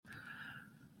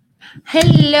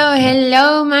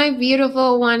Hello, my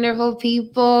beautiful, wonderful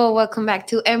people. Welcome back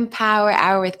to Empower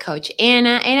Hour with Coach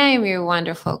Anna, and I am your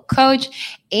wonderful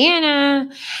coach, Anna.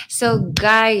 So,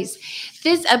 guys,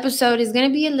 this episode is going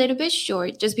to be a little bit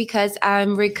short just because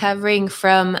I'm recovering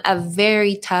from a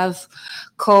very tough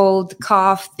cold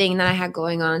cough thing that I had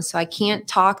going on. So, I can't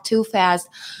talk too fast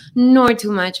nor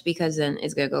too much because then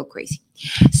it's going to go crazy.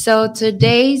 So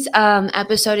today's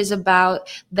episode is about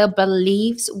the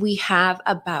beliefs we have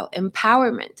about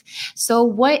empowerment. So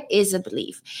what is a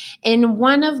belief? And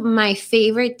one of my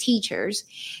favorite teachers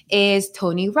is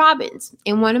Tony Robbins.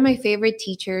 And one of my favorite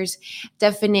teachers'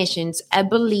 definitions, a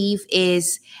belief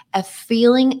is a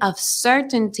feeling of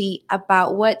certainty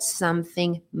about what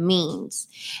something means.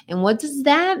 And what does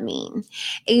that mean?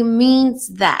 It means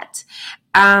that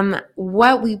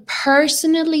what we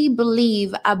personally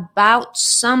believe about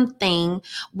something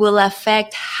will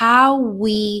affect how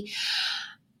we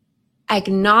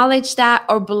acknowledge that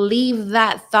or believe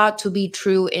that thought to be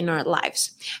true in our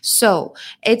lives. So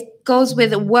it goes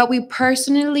with what we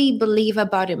personally believe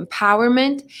about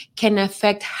empowerment can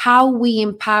affect how we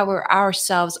empower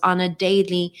ourselves on a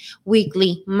daily,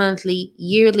 weekly, monthly,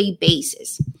 yearly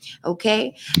basis.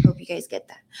 Okay? Hope you guys get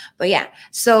that. But yeah,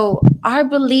 so our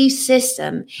belief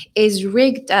system is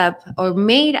rigged up or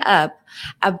made up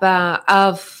about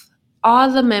of all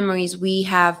the memories we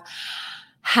have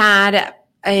had.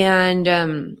 And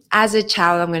as a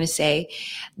child, I'm going to say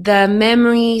the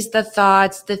memories, the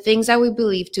thoughts, the things that we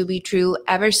believe to be true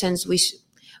ever since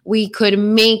we could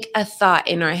make a thought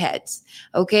in our heads.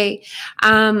 Okay.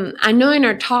 I know in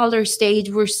our toddler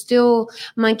stage, we're still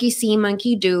monkey see,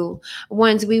 monkey do.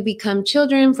 Once we become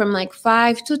children from like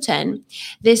 5 to 10,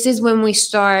 this is when we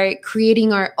start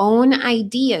creating our own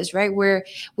ideas, right? Where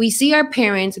we see our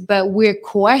parents, but we're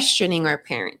questioning our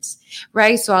parents.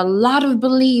 Right. So a lot of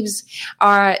beliefs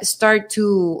start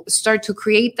to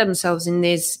create themselves in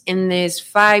this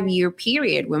 5-year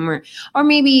period when we're, or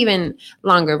maybe even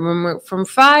longer, when we're from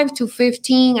 5 to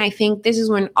 15. I think this is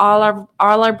when all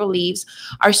our beliefs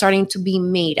are starting to be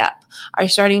made up, are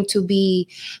starting to be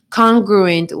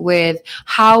congruent with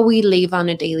how we live on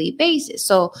a daily basis.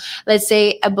 So let's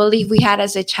say a belief we had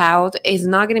as a child is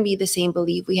not going to be the same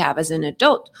belief we have as an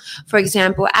adult. For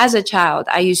example, as a child,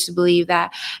 I used to believe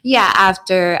that, yeah,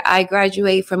 after I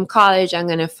graduate from college, I'm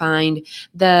going to find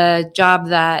the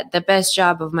best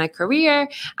job of my career.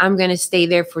 I'm going to stay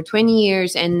there for 20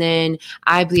 years and then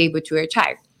I'll be able to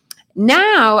retire.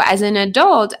 Now, as an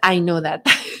adult, I know that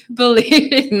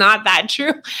belief is not that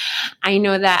true. I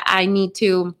know that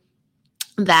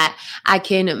that I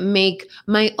can make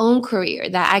my own career,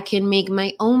 that I can make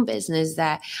my own business,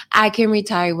 that I can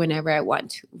retire whenever I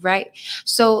want to, right?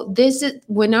 So this is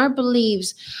when our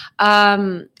beliefs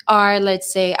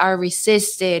let's say, are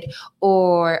resisted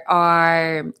or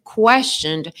are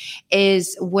questioned,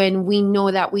 is when we know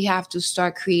that we have to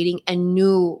start creating a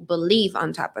new belief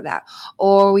on top of that,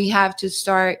 or we have to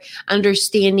start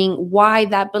understanding why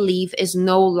that belief is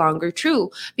no longer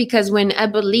true. Because when a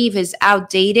belief is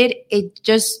outdated, it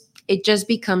just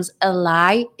becomes a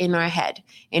lie in our head,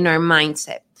 in our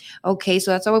mindset. Okay, so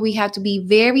that's why we have to be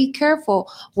very careful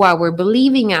while we're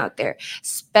believing out there,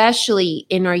 especially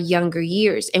in our younger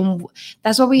years. And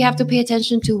that's why we have to pay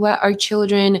attention to what our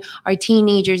children, our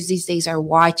teenagers these days are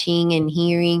watching and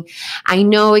hearing. I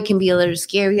know it can be a little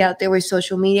scary out there with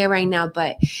social media right now,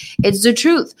 but it's the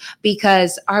truth,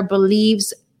 because our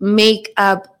beliefs make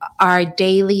up our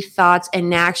daily thoughts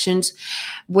and actions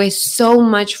with so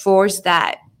much force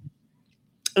that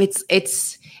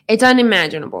it's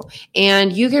unimaginable.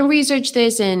 And you can research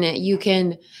this and you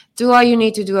can do all you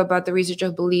need to do about the research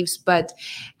of beliefs, but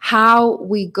how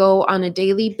we go on a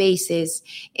daily basis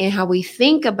and how we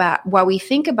think about what we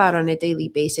think about on a daily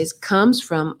basis comes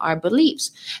from our beliefs.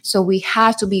 So we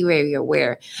have to be very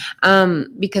aware,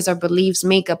 because our beliefs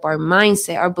make up our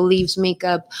mindset. Our beliefs make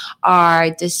up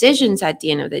our decisions at the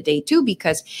end of the day too,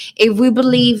 because if we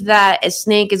believe that a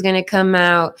snake is going to come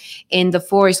out in the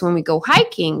forest when we go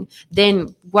hiking,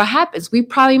 then what happens? We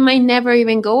probably might never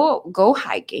even go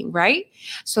hiking, right?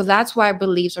 So that's why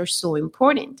beliefs are so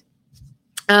important.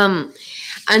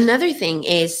 Another thing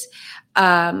is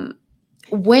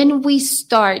when we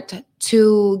start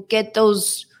to get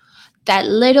that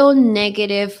little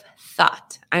negative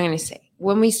thought, I'm going to say,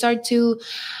 when we start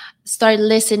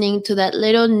listening to that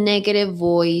little negative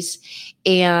voice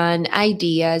and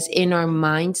ideas in our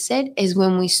mindset, is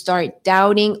when we start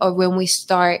doubting, or when we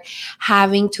start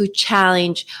having to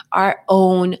challenge our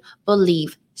own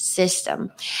belief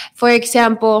system. For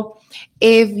example,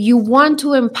 if you want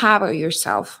to empower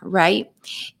yourself, right?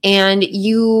 And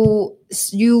you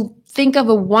think of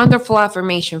a wonderful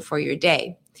affirmation for your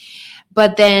day.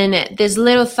 But then this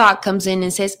little thought comes in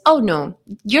and says, oh no,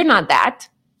 you're not that.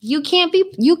 You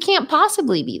can't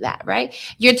possibly be that, right?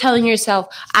 You're telling yourself,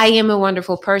 I am a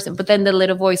wonderful person. But then the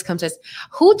little voice comes and says,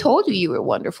 who told you you were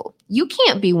wonderful? You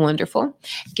can't be wonderful.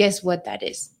 Guess what that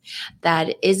is?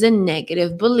 That is a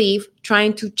negative belief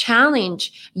trying to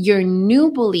challenge your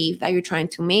new belief that you're trying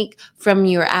to make from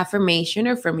your affirmation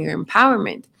or from your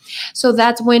empowerment. So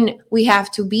that's when we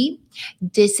have to be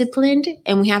disciplined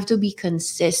and we have to be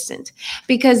consistent,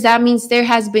 because that means there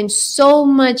has been so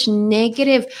much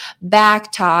negative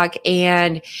back talk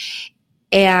and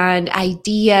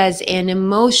ideas and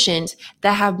emotions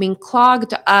that have been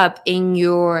clogged up in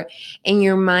your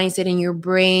mindset, in your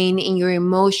brain, in your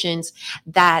emotions,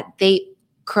 that they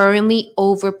currently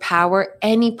overpower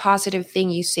any positive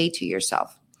thing you say to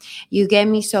yourself. You get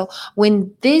me? So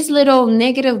when this little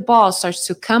negative ball starts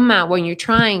to come out, when you're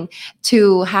trying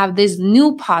to have this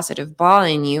new positive ball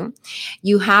in you,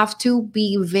 you have to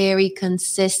be very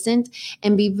consistent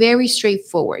and be very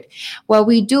straightforward. What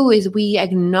we do is we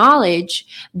acknowledge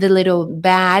the little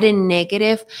bad and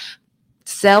negative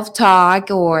self-talk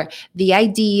or the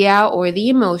idea or the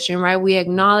emotion, right? We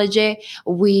acknowledge it,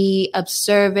 we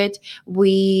observe it,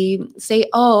 we say,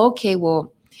 oh, okay,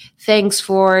 well, thanks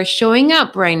for showing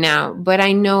up right now, but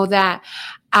I know that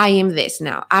I am this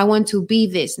now. I want to be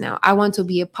this now. I want to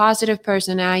be a positive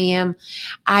person. I am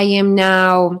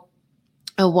now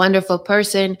a wonderful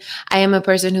person. I am a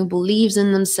person who believes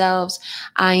in themselves.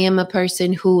 I am a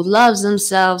person who loves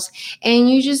themselves. And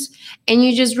you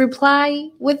just reply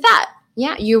with that.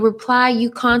 Yeah, you reply,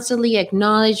 you constantly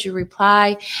acknowledge, you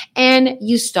reply, and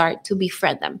you start to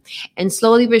befriend them. And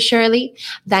slowly but surely,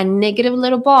 that negative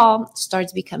little ball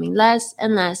starts becoming less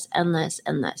and less and less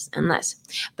and less and less.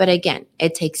 But again,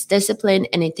 it takes discipline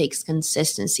and it takes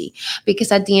consistency, because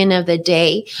at the end of the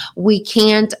day, we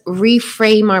can't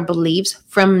reframe our beliefs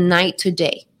from night to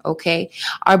day, okay?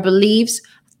 Our beliefs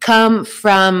come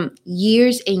from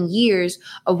years and years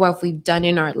of what we've done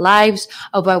in our lives,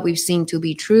 of what we've seen to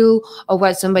be true, or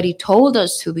what somebody told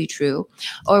us to be true,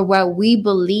 or what we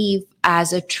believe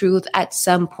as a truth at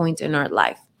some point in our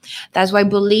life. That's why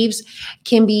beliefs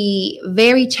can be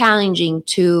very challenging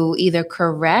to either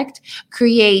correct,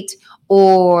 create,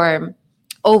 or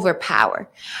overpower.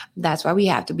 That's why we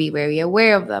have to be very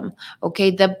aware of them.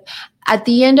 Okay. At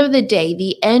the end of the day,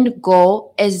 the end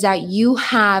goal is that you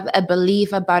have a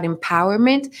belief about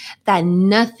empowerment that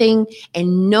nothing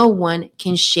and no one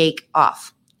can shake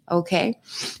off. Okay.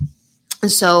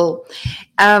 So,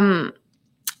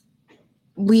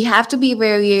 we have to be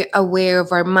very aware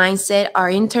of our mindset, our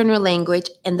internal language,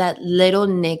 and that little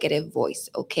negative voice.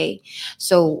 Okay.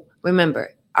 So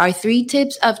remember, our 3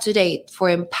 tips of today for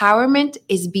empowerment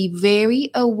is be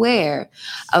very aware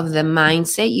of the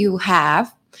mindset you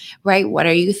have, right? What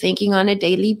are you thinking on a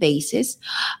daily basis?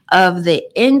 Of the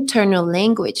internal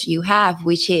language you have,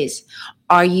 which is,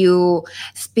 are you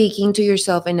speaking to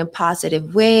yourself in a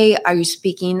positive way? Are you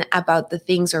speaking about the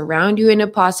things around you in a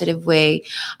positive way?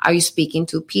 Are you speaking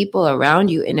to people around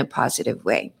you in a positive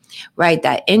way? Right?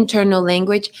 That internal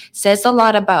language says a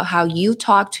lot about how you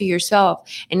talk to yourself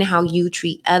and how you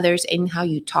treat others and how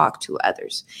you talk to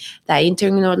others. That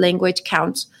internal language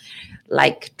counts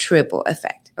like triple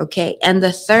effect. Okay. And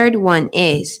the third one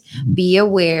is be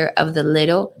aware of the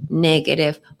little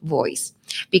negative voice,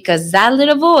 because that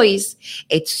little voice,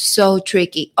 it's so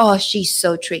tricky. Oh, she's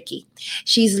so tricky.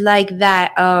 She's like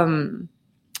that.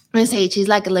 I say she's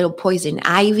like a little poison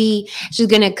ivy. She's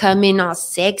going to come in all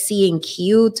sexy and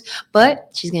cute, but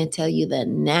she's going to tell you the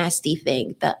nasty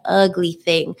thing, the ugly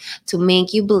thing, to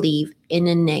make you believe in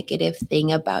a negative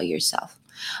thing about yourself.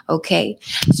 Okay.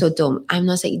 So I'm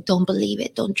not saying don't believe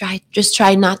it. Just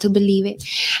try not to believe it.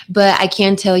 But I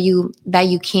can tell you that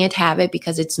you can't have it,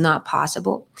 because it's not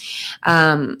possible.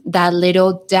 That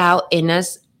little doubt in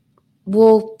us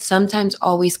will sometimes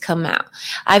always come out.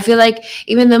 I feel like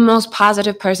even the most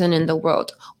positive person in the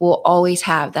world will always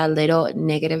have that little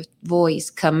negative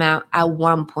voice come out at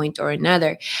one point or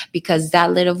another, because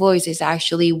that little voice is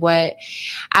actually what,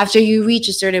 after you reach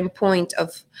a certain point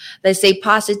of, let's say,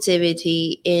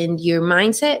 positivity in your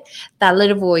mindset, that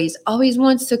little voice always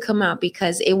wants to come out,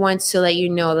 because it wants to let you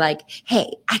know, like,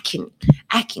 hey, I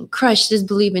can crush this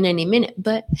belief in any minute.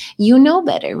 But you know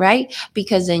better, right?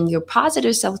 Because then your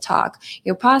positive self-talk,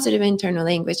 your positive internal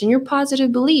language, and your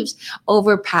positive beliefs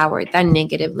overpower that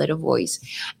negative little voice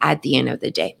at the end of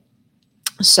the day.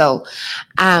 So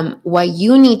who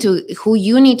you need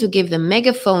to give the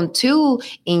megaphone to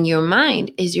in your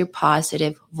mind is your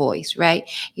positive voice, right?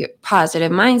 Your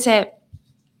positive mindset,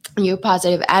 your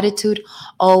positive attitude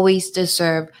always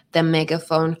deserve the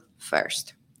megaphone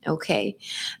first. Okay.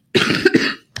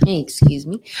 Excuse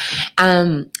me.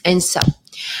 And so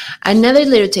another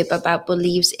little tip about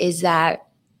beliefs is that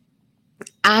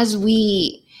as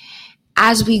we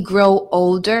as we grow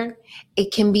older,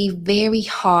 it can be very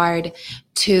hard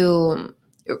to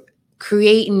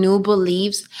create new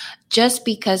beliefs just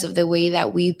because of the way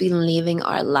that we've been living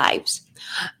our lives.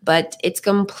 But it's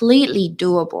completely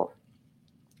doable,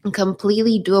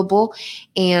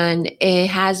 and it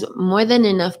has more than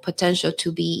enough potential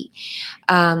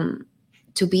um,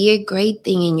 to be a great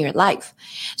thing in your life.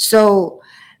 So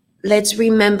let's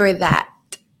remember that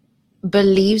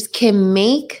beliefs can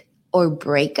make or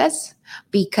break us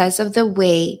because of the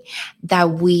way that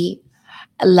we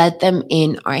let them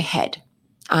in our head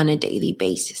on a daily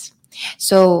basis.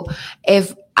 So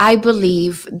if I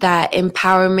believe that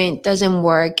empowerment doesn't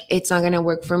work, it's not going to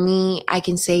work for me, I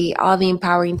can say all the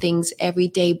empowering things every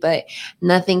day, but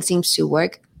nothing seems to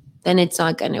work, then it's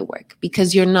not going to work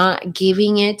because you're not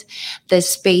giving it the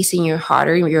space in your heart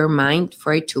or your mind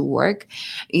for it to work.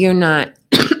 You're not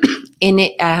in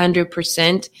it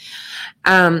 100%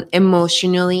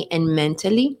 emotionally and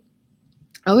mentally,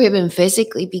 or even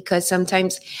physically, because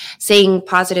sometimes saying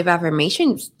positive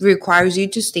affirmations requires you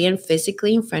to stand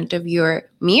physically in front of your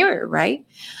mirror, right?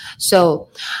 So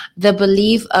the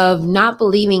belief of not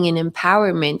believing in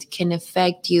empowerment can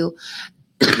affect you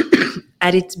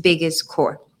at its biggest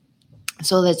core.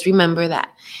 So let's remember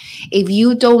that. If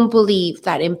you don't believe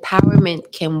that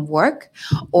empowerment can work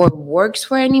or works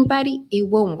for anybody, it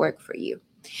won't work for you.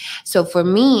 So for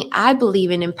me, I believe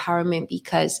in empowerment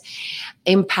because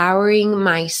empowering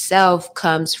myself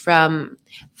comes from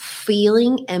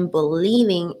feeling and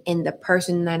believing in the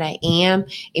person that I am,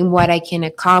 in what I can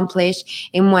accomplish,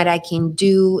 in what I can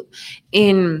do,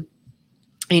 in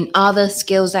all the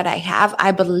skills that I have.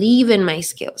 I believe in my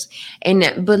skills,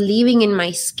 and believing in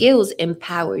my skills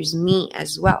empowers me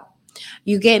as well.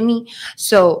 You get me?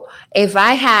 So if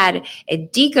I had a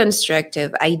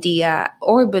deconstructive idea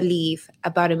or belief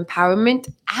about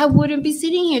empowerment, I wouldn't be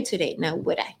sitting here today, now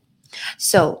would I?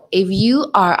 So if you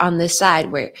are on the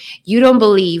side where you don't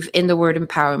believe in the word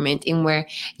empowerment, in where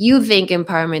you think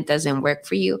empowerment doesn't work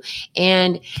for you,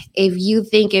 and if you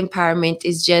think empowerment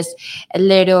is just a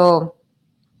little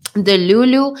the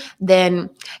Lulu, then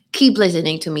keep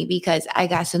listening to me because I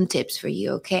got some tips for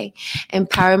you, okay?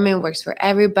 Empowerment works for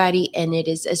everybody, and it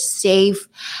is a safe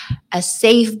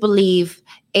belief,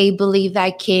 a belief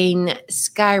that can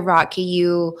skyrocket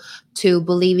you to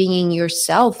believing in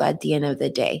yourself at the end of the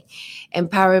day.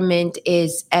 Empowerment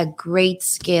is a great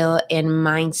skill and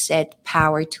mindset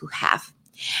power to have.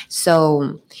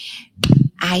 So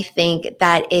I think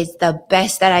that is the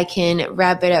best that I can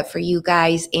wrap it up for you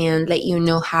guys and let you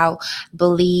know how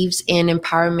beliefs and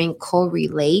empowerment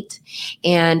correlate.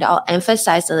 And I'll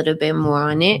emphasize a little bit more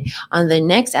on it on the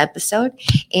next episode.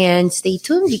 And stay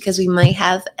tuned because we might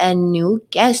have a new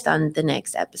guest on the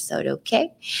next episode,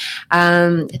 okay?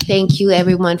 Thank you,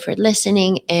 everyone, for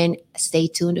listening, and stay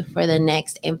tuned for the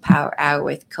next Empower Hour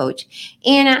with Coach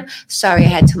Anna. Sorry I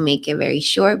had to make it very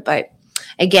short, but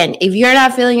again, if you're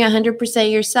not feeling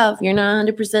 100% yourself, you're not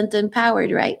 100%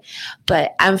 empowered, right?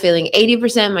 But I'm feeling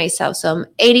 80% myself, so I'm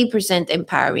 80%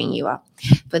 empowering you all.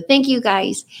 But thank you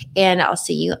guys, and I'll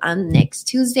see you on next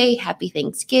Tuesday. Happy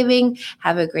Thanksgiving.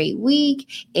 Have a great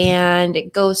week, and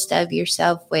go stuff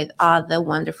yourself with all the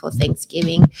wonderful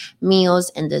Thanksgiving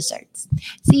meals and desserts.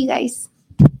 See you guys.